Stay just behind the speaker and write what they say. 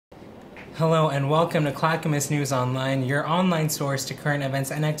Hello and welcome to Clackamas News Online, your online source to current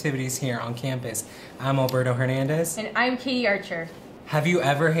events and activities here on campus. I'm Alberto Hernandez. And I'm Katie Archer. Have you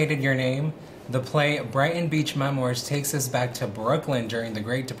ever hated your name? The play Brighton Beach Memoirs takes us back to Brooklyn during the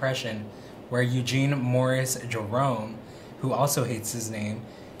Great Depression, where Eugene Morris Jerome, who also hates his name,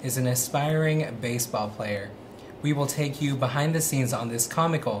 is an aspiring baseball player. We will take you behind the scenes on this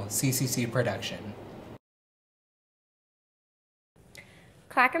comical CCC production.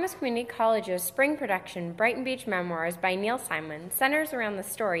 Clackamas Community College's spring production, Brighton Beach Memoirs by Neil Simon, centers around the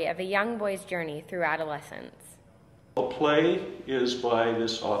story of a young boy's journey through adolescence. The play is by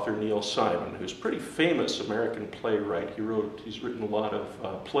this author, Neil Simon, who's a pretty famous American playwright. He's written a lot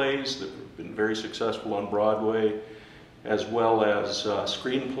of plays that have been very successful on Broadway, as well as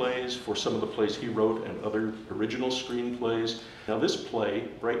screenplays for some of the plays he wrote and other original screenplays. Now this play,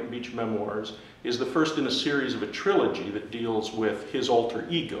 Brighton Beach Memoirs, is the first in a series of a trilogy that deals with his alter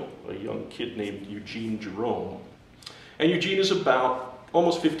ego, a young kid named Eugene Jerome. And Eugene is about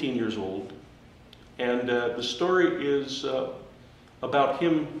almost 15 years old, and the story is about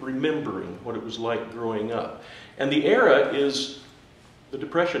him remembering what it was like growing up. And the era is the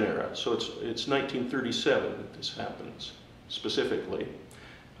Depression era, so it's 1937 that this happens, specifically,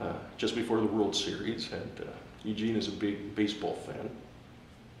 just before the World Series, and Eugene is a big baseball fan.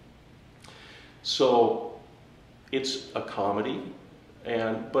 So it's a comedy,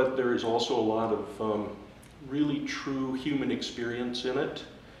 but there is also a lot of really true human experience in it.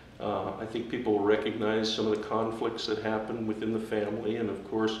 I think people will recognize some of the conflicts that happen within the family, and of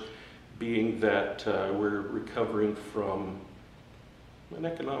course, being that we're recovering from an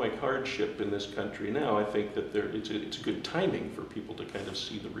economic hardship in this country now, I think that it's good timing for people to kind of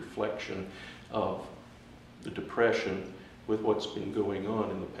see the reflection of the Depression with what's been going on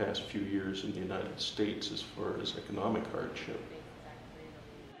in the past few years in the United States as far as economic hardship.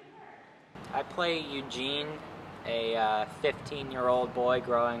 I play Eugene, a 15-year-old boy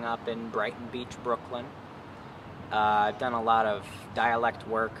growing up in Brighton Beach, Brooklyn. I've done a lot of dialect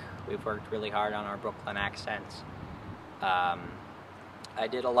work. We've worked really hard on our Brooklyn accents. I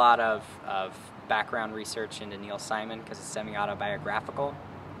did a lot of background research into Neil Simon because it's semi-autobiographical.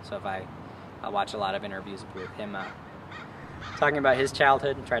 So I watch a lot of interviews with him talking about his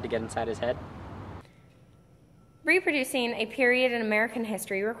childhood and tried to get inside his head. Reproducing a period in American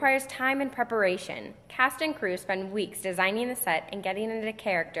history requires time and preparation. Cast and crew spend weeks designing the set and getting into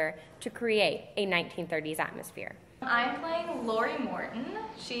character to create a 1930s atmosphere. I'm playing Lori Morton.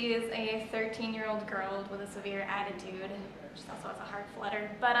 She is a 13-year-old girl with a severe attitude. She also has a heart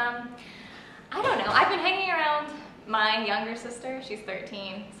flutter. But I don't know. I've been hanging around my younger sister. She's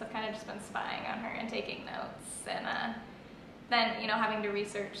 13, so I've kind of just been spying on her and taking notes. And then, having to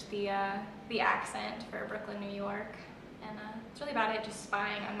research the accent for Brooklyn, New York. And it's really about it, just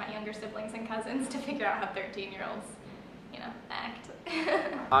spying on my younger siblings and cousins to figure out how 13-year-olds, act.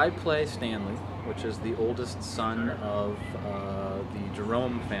 I play Stanley, which is the oldest son of the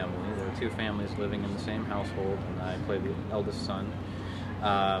Jerome family. There are two families living in the same household, and I play the eldest son,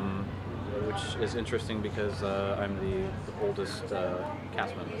 which is interesting because I'm the oldest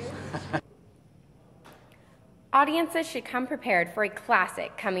cast member. Audiences should come prepared for a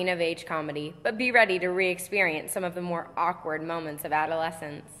classic coming-of-age comedy, but be ready to re-experience some of the more awkward moments of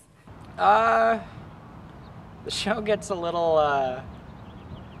adolescence. The show gets a little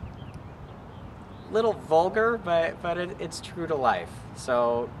vulgar, but it's true to life.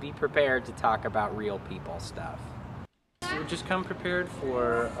 So be prepared to talk about real people stuff. So just come prepared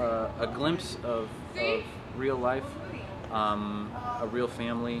for a glimpse of real life, a real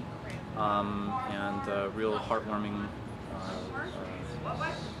family, and a real heartwarming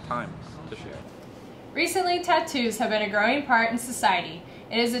time to share. Recently, tattoos have been a growing part in society.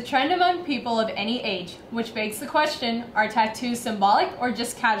 It is a trend among people of any age, which begs the question, are tattoos symbolic or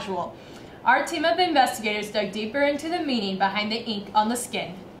just casual? Our team of investigators dug deeper into the meaning behind the ink on the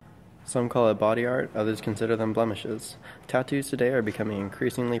skin. Some call it body art, others consider them blemishes. Tattoos today are becoming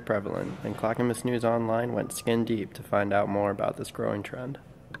increasingly prevalent, and Clackamas News Online went skin deep to find out more about this growing trend.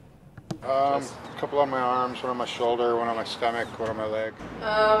 A couple on my arms, one on my shoulder, one on my stomach, one on my leg.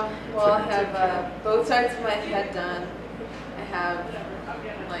 Well, I have both sides of my head done. I have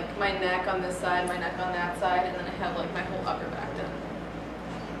like my neck on this side, my neck on that side, and then I have like my whole upper back done.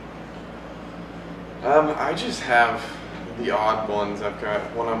 I just have the odd ones. I've got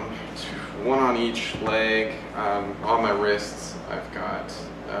one on each leg. On my wrists, I've got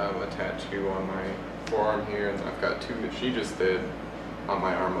a tattoo on my forearm here, and I've got two that she just did on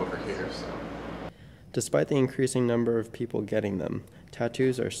my arm over here. So, despite the increasing number of people getting them,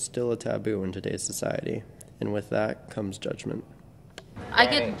 tattoos are still a taboo in today's society, and with that comes judgment.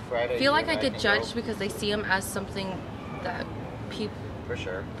 I feel like I get judged because they see them as something that people For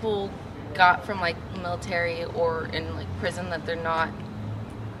sure. got from like military or in like prison, that they're not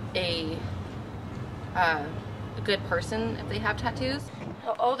a good person if they have tattoos.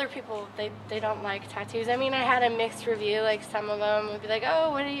 Older people, they don't like tattoos. I mean, I had a mixed review. Like some of them would be like,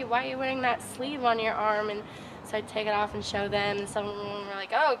 "Oh, why are you wearing that sleeve on your arm?" And so I'd take it off and show them. And some of them were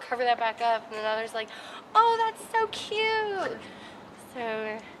like, "Oh, cover that back up." And then others like, "Oh, that's so cute."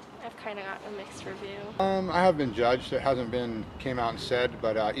 So I've kind of gotten a mixed review. I have been judged. It hasn't came out and said,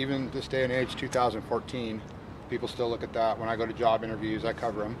 but even this day and age, 2014, people still look at that. When I go to job interviews, I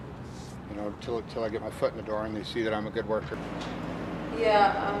cover them, you know, till I get my foot in the door and they see that I'm a good worker.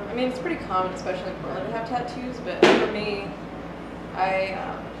 Yeah, I mean, it's pretty common, especially in Portland, to have tattoos, but for me,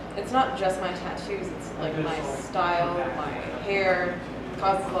 it's not just my tattoos, it's like my style, my hair,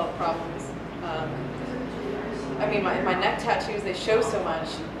 causes a lot of problems. I mean, my neck tattoos, they show so much.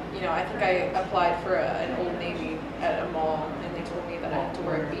 You know, I think I applied for an Old Navy at a mall, and they told me that I had to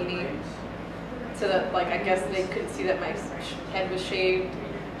wear a beanie, so that, like, I guess they couldn't see that my head was shaved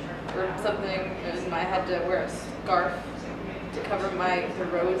or something, and I had to wear a scarf to cover the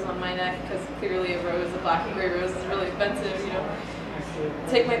rose on my neck, because clearly a black and gray rose is really expensive, you know.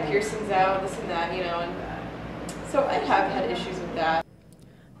 Take my piercings out, this and that, you know, and so I have had issues with that.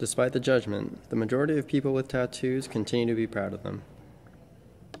 Despite the judgment, the majority of people with tattoos continue to be proud of them.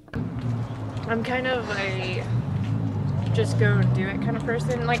 I'm kind of a just go and do it kind of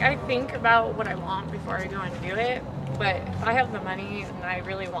person. Like, I think about what I want before I go and do it, but if I have the money and I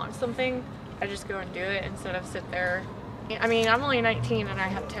really want something, I just go and do it instead of sit there. I mean, I'm only 19 and I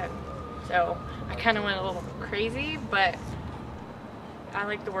have 10, so I kind of went a little crazy, but I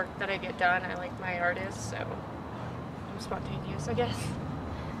like the work that I get done. I like my artists, so I'm spontaneous, I guess.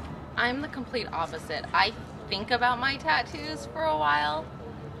 I'm the complete opposite. I think about my tattoos for a while.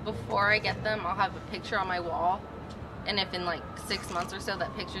 Before I get them, I'll have a picture on my wall, and if in like 6 months or so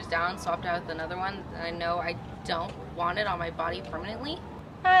that picture's down, swapped out with another one, then I know I don't want it on my body permanently.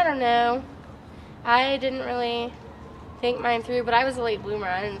 I don't know. I didn't really think mine through, but I was a late bloomer.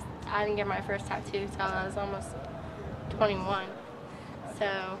 I didn't get my first tattoo until I was almost 21.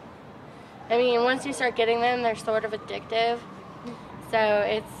 So, I mean, once you start getting them, they're sort of addictive. So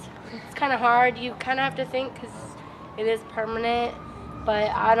it's kind of hard. You kind of have to think, because it is permanent.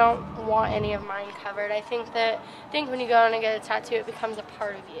 But I don't want any of mine covered. I think when you go in and get a tattoo, it becomes a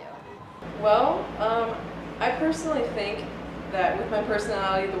part of you. Well, I personally think that with my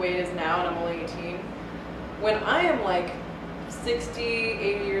personality the way it is now, and I'm only 18, when I am like 60,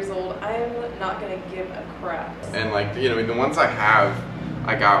 80 years old, I am not going to give a crap. And like, you know, the ones I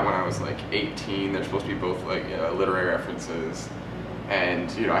got when I was like 18. They're supposed to be both like, you know, literary references.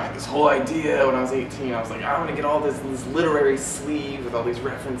 And, you know, I had this whole idea when I was 18. I was like, I want to get all this literary sleeve with all these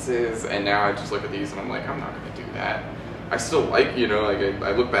references. And now I just look at these and I'm like, I'm not going to do that. I still like, you know, like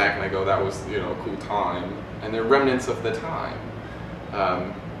I look back and I go, that was, you know, a cool time. And they're remnants of the time.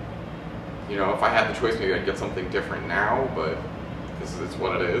 You know, if I had the choice, maybe I'd get something different now, but this is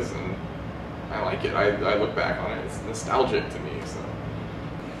what it is, and I like it. I look back on it. It's nostalgic to me, so.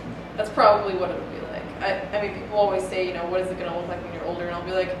 That's probably what it would be like. I mean, people always say, you know, what is it going to look like when you're older? And I'll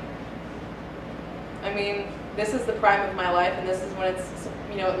be like, I mean, this is the prime of my life, and this is when it's,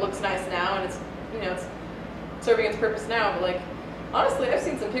 you know, it looks nice now, and it's, you know, it's serving its purpose now. But like, honestly, I've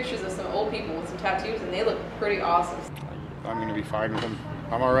seen some pictures of some old people with some tattoos, and they look pretty awesome. I'm going to be fine with them.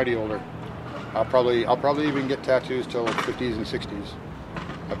 I'm already older. I'll probably even get tattoos till 50s and 60s.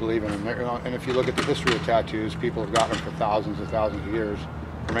 I believe in them. And if you look at the history of tattoos, people have gotten them for thousands and thousands of years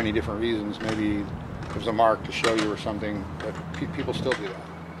for many different reasons. Maybe there's a mark to show you or something, but people still do that.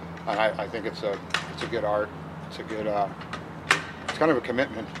 And I think it's a good art. It's a good, it's kind of a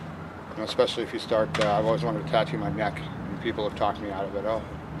commitment, and especially if you start. I've always wanted to tattoo my neck, and people have talked me out of it. Oh,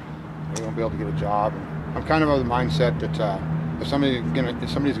 you won't be able to get a job. And I'm kind of the mindset that if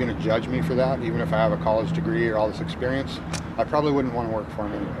somebody's gonna judge me for that, even if I have a college degree or all this experience, I probably wouldn't want to work for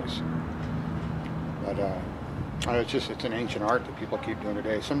them anyways. But it's an ancient art that people keep doing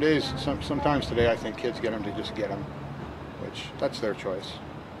today. Sometimes today, I think kids get them to just get them, which that's their choice.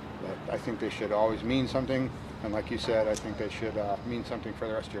 But I think they should always mean something, and like you said, I think they should mean something for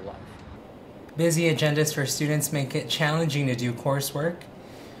the rest of your life. Busy agendas for students make it challenging to do coursework.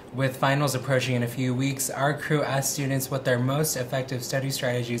 With finals approaching in a few weeks, our crew asked students what their most effective study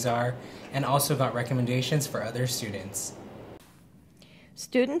strategies are, and also got recommendations for other students.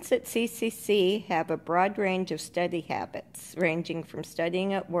 Students at CCC have a broad range of study habits, ranging from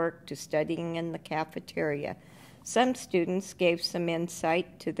studying at work to studying in the cafeteria. Some students gave some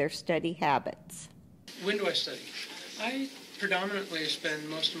insight to their study habits. When do I study? I predominantly spend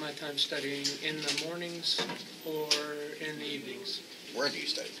most of my time studying in the mornings or in the evenings. Where do you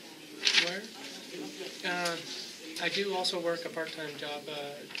study? Where? I do also work a part-time job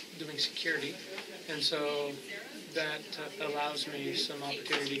doing security, and so that allows me some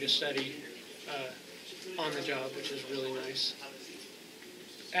opportunity to study on the job, which is really nice.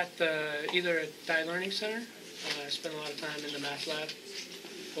 At either at Dye Learning Center, I spend a lot of time in the math lab,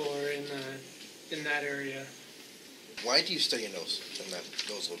 or in that area. Why do you study in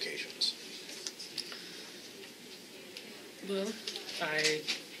those locations? Well, I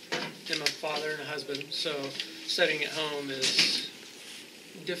am a father and a husband, so studying at home is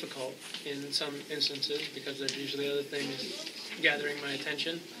difficult in some instances because there's usually other things gathering my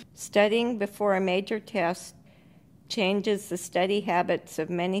attention. Studying before a major test changes the study habits of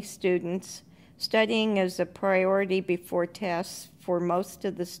many students. Studying is a priority before tests for most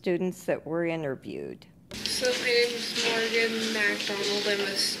of the students that were interviewed. So my name is Morgan MacDonald. I'm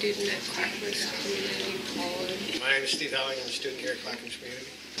a student at Clackamas Community College. My name is Steve Helling. I'm a student here at Clackamas Community.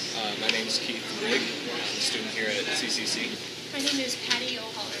 My name is Keith Rigg. I'm a student here at CCC. My name is Patty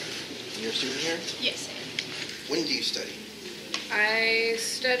O'Holler. You're a student here? Yes, I am. When do you study? I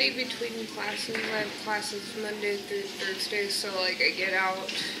study between classes. I have classes Monday through Thursday, so I get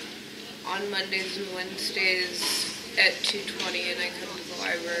out on Mondays and Wednesdays at 2:20 and I come to the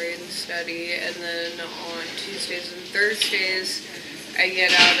library and study, and then on Tuesdays and Thursdays I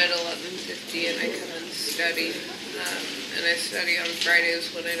get out at 11:50 and I come and study, and I study on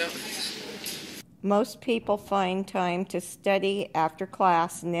Fridays when I don't have school. Most people find time to study after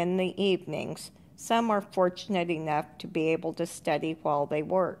class and in the evenings. Some are fortunate enough to be able to study while they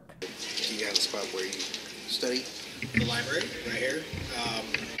work. Do you have a spot where you study? The library, right here,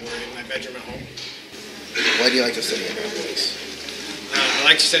 or in my bedroom at home. Why do you like to study in that place? I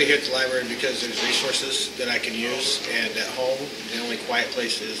like to study here at the library because there's resources that I can use, and at home, the only quiet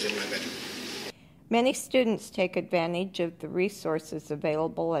place is in my bedroom. Many students take advantage of the resources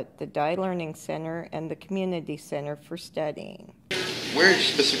available at the Dye Learning Center and the Community Center for studying. Where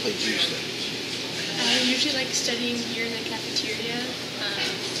specifically do you study? I usually like studying here in the cafeteria.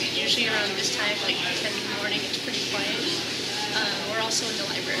 Usually around this time, like 10 in the morning, it's pretty quiet. We're also in the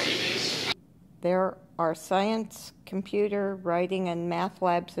library. There are science, computer, writing, and math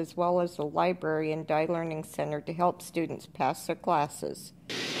labs, as well as a library and Dye Learning Center to help students pass their classes.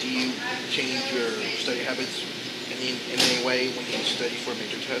 Do you change your study habits in any way when you study for a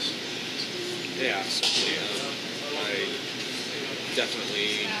major test? Yeah, certainly.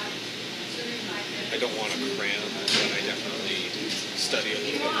 I don't want to cram, but I definitely study a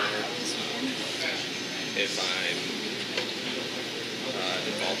little bit more. If I'm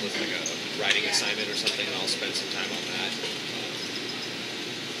involved with like a writing assignment or something, I'll spend some time on that.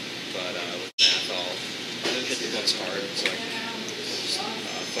 But with math, I'll hit the books hard, so I can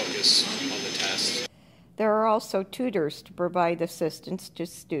focus on the test. There are also tutors to provide assistance to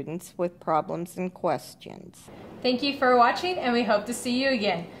students with problems and questions. Thank you for watching, and we hope to see you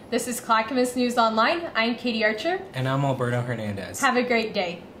again. This is Clackamas News Online. I'm Katie Archer. And I'm Alberto Hernandez. Have a great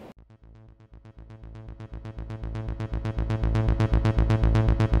day.